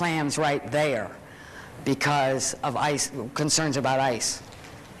plant clams right there because of ice concerns about ice.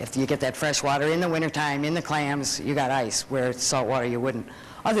 If you get that fresh water in the wintertime, in the clams, you got ice. Where it's salt water, you wouldn't.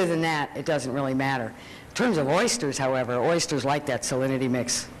 Other than that, it doesn't really matter. In terms of oysters, however, oysters like that salinity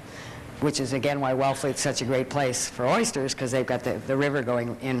mix, which is, again, why Wellfleet's such a great place for oysters, because they've got the river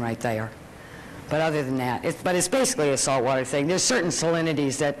going in right there. But other than that, it's basically a saltwater thing. There's certain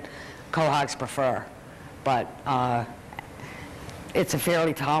salinities that cohogs prefer, but it's a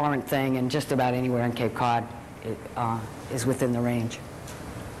fairly tolerant thing, and just about anywhere in Cape Cod it is within the range.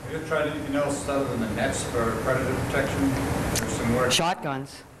 Have you tried anything else other than the nets for predator protection? There's some work.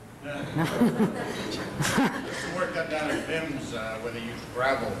 Shotguns. There's some work done down at BIMS where they use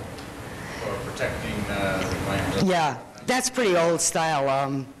gravel for protecting the clams. Yeah, that's pretty old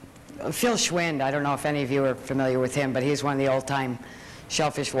style. Phil Schwind, I don't know if any of you are familiar with him, but he's one of the old-time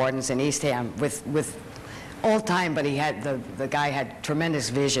shellfish wardens in Eastham. With old-time, but he had the guy had tremendous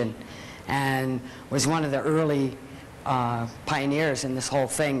vision, and was one of the early pioneers in this whole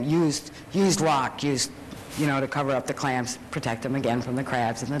thing. Used rock, to cover up the clams, protect them again from the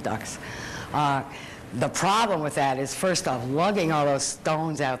crabs and the ducks. The problem with that is, first off, lugging all those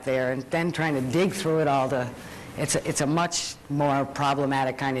stones out there and then trying to dig through it all it's a much more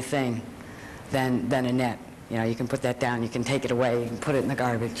problematic kind of thing than a net. You can put that down, you can take it away, you can put it in the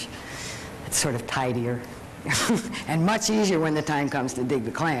garbage. It's sort of tidier and much easier when the time comes to dig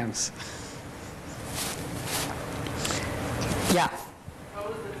the clams. Yeah. How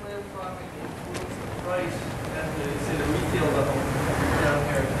is the clam farming influencing the price at the retail level down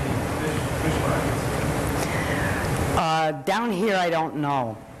here at the fish markets? Down here, I don't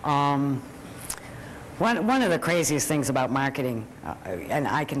know. One of the craziest things about marketing, and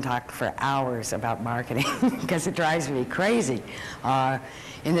I can talk for hours about marketing because it drives me crazy.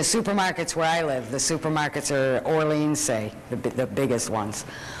 In the supermarkets where I live, the supermarkets are Orleans, say, the biggest ones.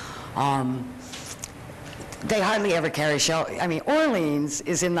 They hardly ever carry Orleans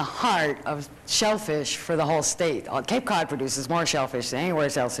is in the heart of shellfish for the whole state. Cape Cod produces more shellfish than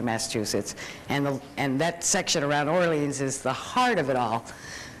anywhere else in Massachusetts, and that section around Orleans is the heart of it all.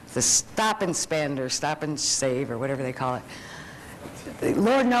 The stop and spend or stop and save or whatever they call it.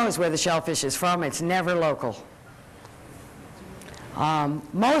 Lord knows where the shellfish is from. It's never local.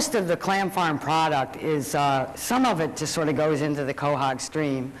 Most of the clam farm product is, some of it just sort of goes into the quahog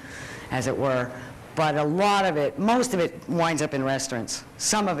stream, as it were. But a lot of it, most of it winds up in restaurants.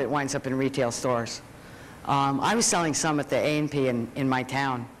 Some of it winds up in retail stores. I was selling some at the A&P in my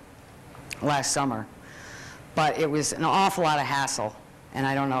town last summer. But it was an awful lot of hassle, and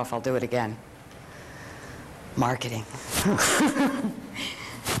I don't know if I'll do it again. Marketing. So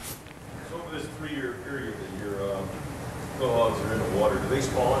over this 3-year period that your quahogs are in the water, do they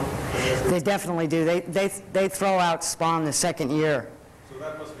spawn? They definitely do. They throw out spawn the second year. So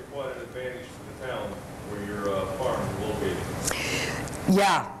that must be quite an advantage to the town where your farm is located.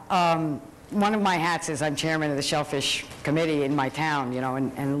 Yeah. One of my hats is I'm chairman of the shellfish committee in my town,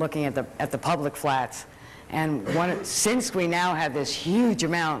 and looking at the public flats. And since we now have this huge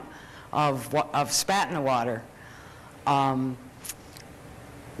amount of spat in the water, our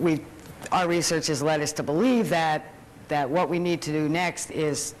research has led us to believe that what we need to do next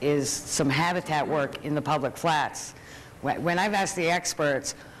is some habitat work in the public flats. When I've asked the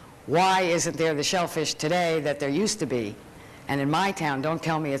experts, why isn't there the shellfish today that there used to be? And in my town, don't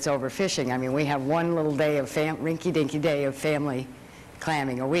tell me it's overfishing. I mean, we have one little day of rinky-dinky day of family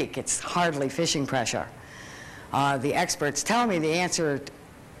clamming a week. It's hardly fishing pressure. The experts tell me the answer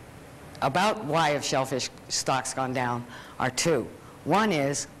about why have shellfish stocks gone down are two. One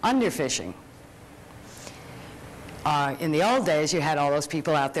is underfishing. In the old days, you had all those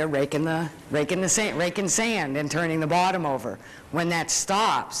people out there raking sand and turning the bottom over. When that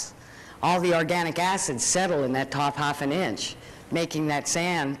stops, all the organic acids settle in that top half an inch, making that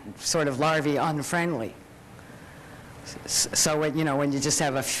sand sort of larvae unfriendly. So when, you know, when you just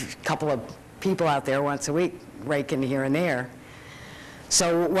have a couple of people out there once a week raking here and there.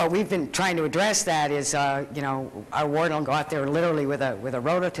 So what we've been trying to address that is, you know, our warden will go out there literally with a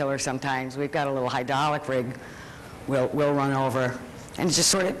rototiller sometimes. We've got a little hydraulic rig we'll run over, and it just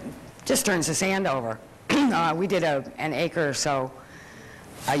sort of just turns the sand over. We did an acre or so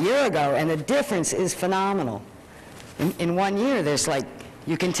a year ago, and the difference is phenomenal. In 1 year, there's like,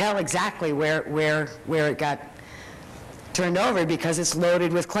 you can tell exactly where it got turned over because it's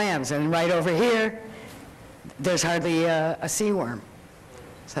loaded with clams. And right over here, there's hardly a sea worm.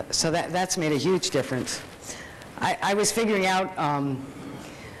 So that's made a huge difference. I was figuring out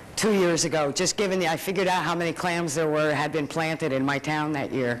 2 years ago, just given I figured out how many clams there had been planted in my town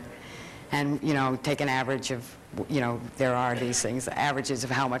that year. And, you know, take an average of, you know, there are these things, the averages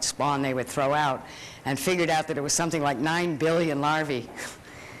of how much spawn they would throw out, and figured out that it was something like 9 billion larvae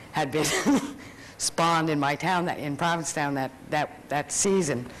had been spawned in my town, in Provincetown that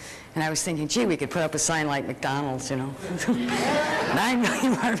season. And I was thinking, gee, we could put up a sign like McDonald's, you know. 9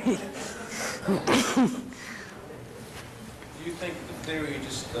 million larvae. Do you think the theory you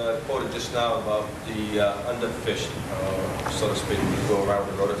just quoted just now about the underfished, so to speak, when you go around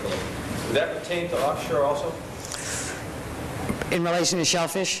with rototiller, would that pertain to offshore also? In relation to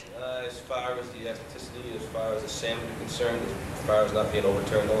shellfish? As far as the elasticity, as far as the salmon is concerned, as far as not being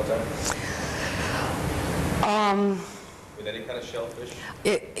overturned all the time? With any kind of shellfish?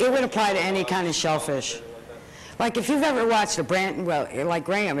 It would apply to any kind of shellfish. Like if you've ever watched like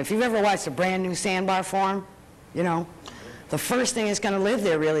Graham, if you've ever watched a brand new sandbar form, you know, the first thing that's going to live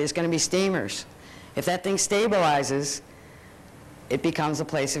there really is going to be steamers. If that thing stabilizes, it becomes a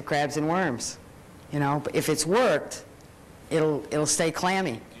place of crabs and worms. You know, but if it's worked, it'll stay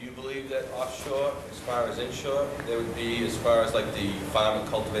clammy. Do you believe that offshore, as far as inshore, there would be, as far as like the farmer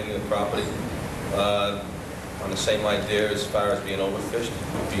cultivating the property, on the same idea as far as being overfished,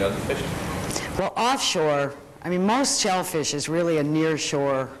 would be underfished? Well, offshore, I mean, most shellfish is really a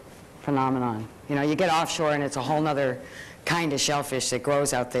near-shore phenomenon. You know, you get offshore and it's a whole other kind of shellfish that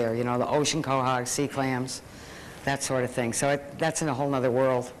grows out there, you know, the ocean quahogs, sea clams, that sort of thing. So that's in a whole other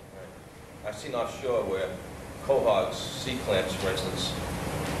world. I've seen offshore where quahogs, sea clams, for instance,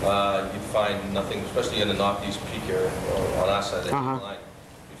 you'd find nothing, especially in the northeast peak area, or on our side of the line,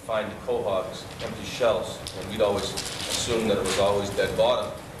 you'd find the quahogs, empty shells, and we'd always assume that it was always dead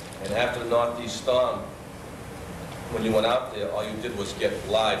bottom. And after the northeast storm, when you went out there, all you did was get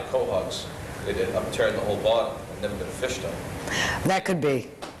live quahogs. They did upturn the whole bottom and never been fished on. That could be.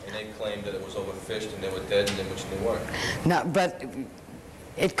 And they claimed that it was overfished and they were dead, and in which they weren't. No, but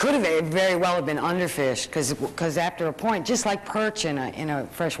it could have very well have been underfished because after a point, just like perch in a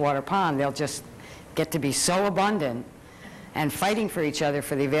freshwater pond, they'll just get to be so abundant and fighting for each other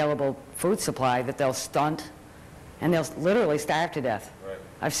for the available food supply that they'll stunt and they'll literally starve to death. Right.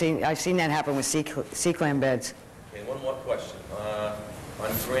 I've seen that happen with sea clam beds. Okay, one more question. On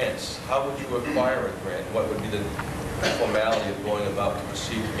grants, how would you acquire a grant? What would be the formality of going about to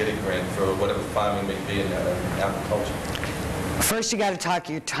proceed to get a grant for whatever farming may be in agriculture? First, you got to talk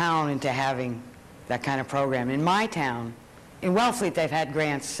your town into having that kind of program. In my town, in Wellfleet, they've had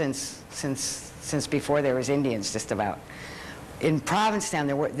grants since before there was Indians, just about. In Provincetown,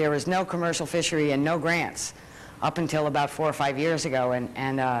 there was no commercial fishery and no grants up until about 4 or 5 years ago,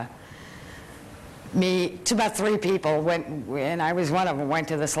 and about 3 people went, and I was one of them, went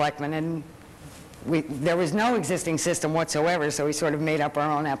to the selectmen, and there was no existing system whatsoever, so we sort of made up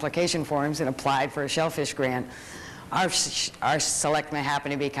our own application forms and applied for a shellfish grant. Our selectmen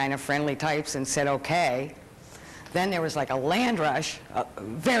happened to be kind of friendly types and said okay. Then there was like a land rush,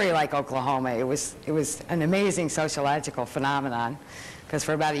 very like Oklahoma. It was an amazing sociological phenomenon, because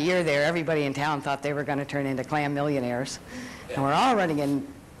for about a year there, everybody in town thought they were going to turn into clam millionaires, and we're all running in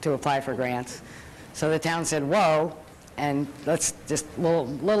to apply for grants. So the town said, whoa, and let's just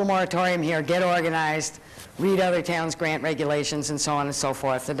little moratorium here, get organized, read other towns' grant regulations and so on and so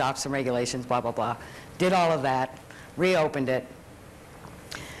forth, adopt some regulations, blah, blah, blah. Did all of that, reopened it,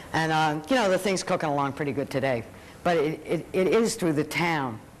 and you know, the thing's cooking along pretty good today. But it is through the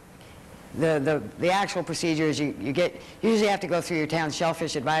town. The actual procedure is you usually have to go through your town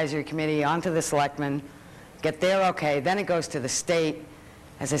shellfish advisory committee, onto the selectmen, get their okay, then it goes to the state,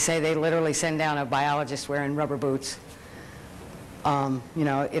 As I say, they literally send down a biologist wearing rubber boots. You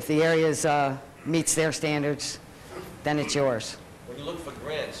know, if the area meets their standards, then it's yours. When you look for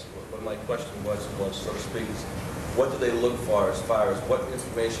grants, what my question was, so to speak, is what do they look for as far as what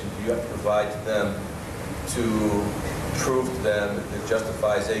information do you have to provide to them to prove to them that it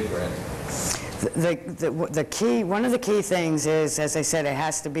justifies a grant? The key, one of the key things is, as I said, it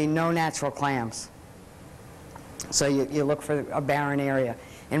has to be no natural clams. So you look for a barren area.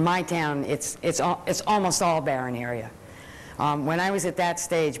 In my town, it's almost all barren area. When I was at that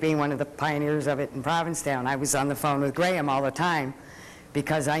stage, being one of the pioneers of it in Provincetown, I was on the phone with Graham all the time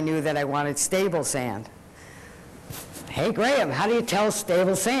because I knew that I wanted stable sand. Hey, Graham, how do you tell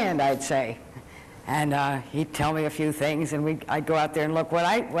stable sand, I'd say. And he'd tell me a few things, and I'd go out there and look. What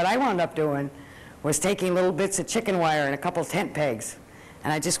I wound up doing was taking little bits of chicken wire and a couple tent pegs,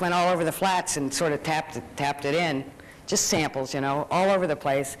 and I just went all over the flats and sort of tapped it in, just samples, you know, all over the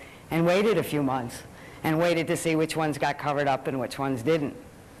place, and waited a few months, and waited to see which ones got covered up and which ones didn't.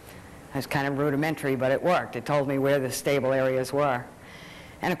 It was kind of rudimentary, but it worked. It told me where the stable areas were.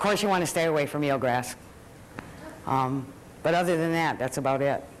 And of course, you want to stay away from eelgrass. But other than that, that's about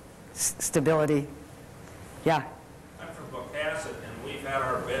it. Stability. Yeah? I'm from Bocasset, and we've had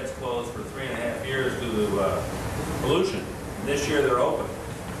our beds closed for 3.5 years due to pollution. This year they're open.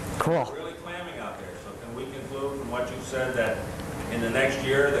 Cool. It's really clamming out there. So can we conclude from what you said that in the next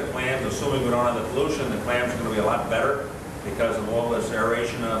year the clams, assuming we don't have the pollution, the clams are going to be a lot better because of all this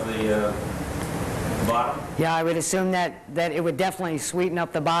aeration of the bottom? Yeah, I would assume that it would definitely sweeten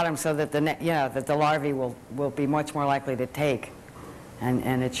up the bottom so that that the larvae will be much more likely to take,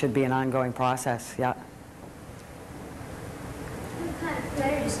 and it should be an ongoing process. Yeah. What kind of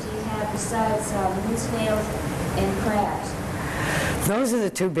predators do you have besides wood snails and crabs? Those are the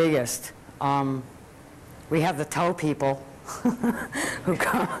two biggest. We have the tow people who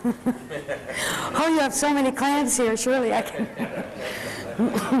come. Oh, you have so many clams here. Surely I can.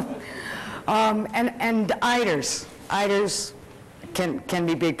 And eiders. Eiders can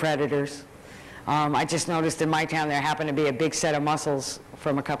be big predators. I just noticed in my town there happened to be a big set of mussels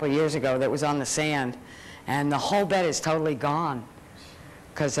from a couple of years ago that was on the sand, and the whole bed is totally gone.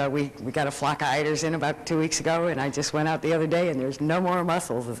 Because we got a flock of eiders in about 2 weeks ago, and I just went out the other day, and there's no more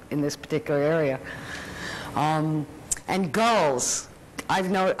mussels in this particular area. And gulls. I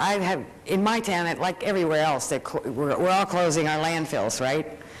have in my town, like everywhere else, we're all closing our landfills,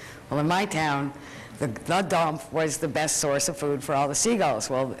 right? Well, in my town, the dump was the best source of food for all the seagulls.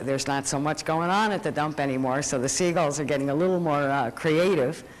 Well, there's not so much going on at the dump anymore, so the seagulls are getting a little more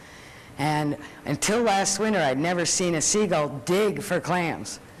creative. And until last winter, I'd never seen a seagull dig for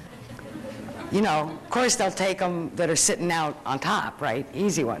clams. You know, of course they'll take them that are sitting out on top, right?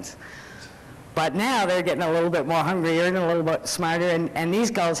 Easy ones. But now they're getting a little bit more hungrier and a little bit smarter, and these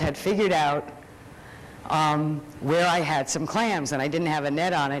gulls had figured out where I had some clams, and I didn't have a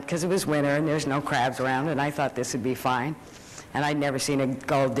net on it because it was winter and there's no crabs around, and I thought this would be fine. And I'd never seen a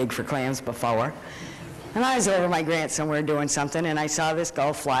gull dig for clams before. And I was over my grant somewhere doing something, and I saw this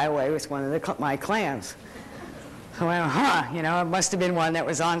gull fly away with one of my clams. So I went, you know, it must have been one that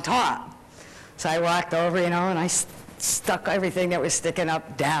was on top. So I walked over, you know, and I stuck everything that was sticking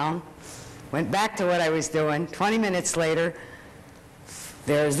up down, went back to what I was doing. 20 minutes later,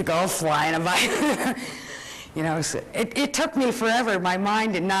 there's the gull flying by. You know, so it took me forever. My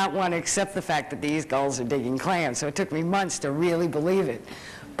mind did not want to accept the fact that these gulls are digging clams, so it took me months to really believe it.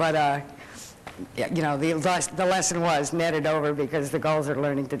 But you know, the lesson was net it over, because the gulls are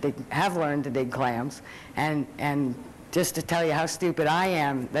have learned to dig clams, and just to tell you how stupid I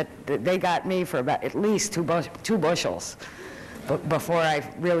am, that they got me for about at least two bushels before I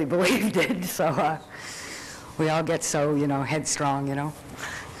really believed it. So we all get so, you know, headstrong, you know.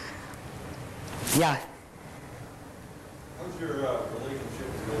 Yeah. How's your relationship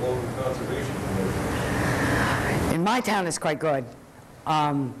with the local conservation commission? In my town, it's quite good.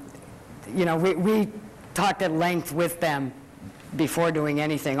 You know, we talked at length with them before doing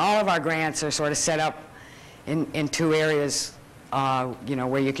anything. All of our grants are sort of set up in two areas, you know,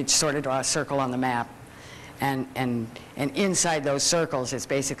 where you could sort of draw a circle on the map. And inside those circles, it's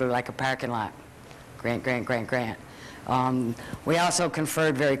basically like a parking lot. Grant, grant, grant, grant. We also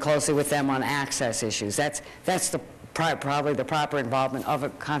conferred very closely with them on access issues. That's probably the proper involvement of a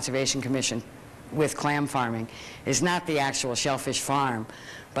conservation commission with clam farming, is not the actual shellfish farm,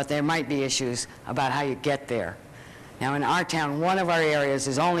 but there might be issues about how you get there. Now in our town, one of our areas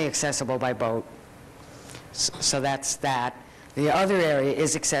is only accessible by boat, so that's that. The other area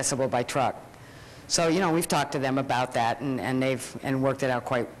is accessible by truck. So, you know, we've talked to them about that, and they've worked it out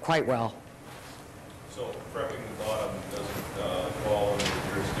quite well. So prepping the bottom doesn't fall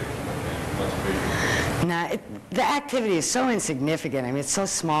under Now, the activity is so insignificant. I mean, it's so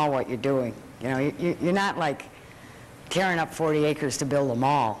small what you're doing. You know, you're not like tearing up 40 acres to build a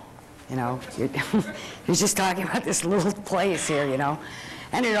mall. You know, you're just talking about this little place here, you know.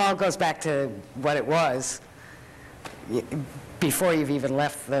 And it all goes back to what it was before you've even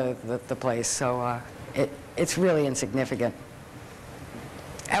left the place. So it's really insignificant.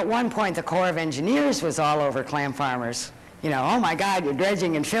 At one point, the Corps of Engineers was all over clam farmers. You know, oh my God, you're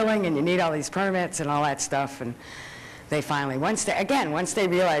dredging and filling and you need all these permits and all that stuff. And they finally, once they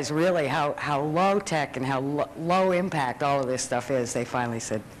realized really how low tech and how low impact all of this stuff is, they finally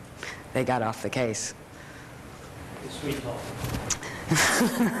said they got off the case. Sweet talk.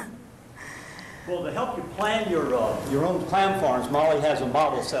 Well, to help you plan your own clam farms, Molly has a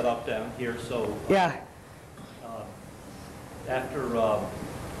model set up down here. So yeah.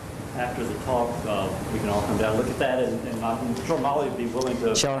 After the talk, we can all come down and look at that, and I'm sure Molly would be willing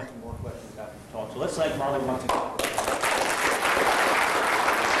to sure. answer more questions after the talk. So let's thank Molly once again.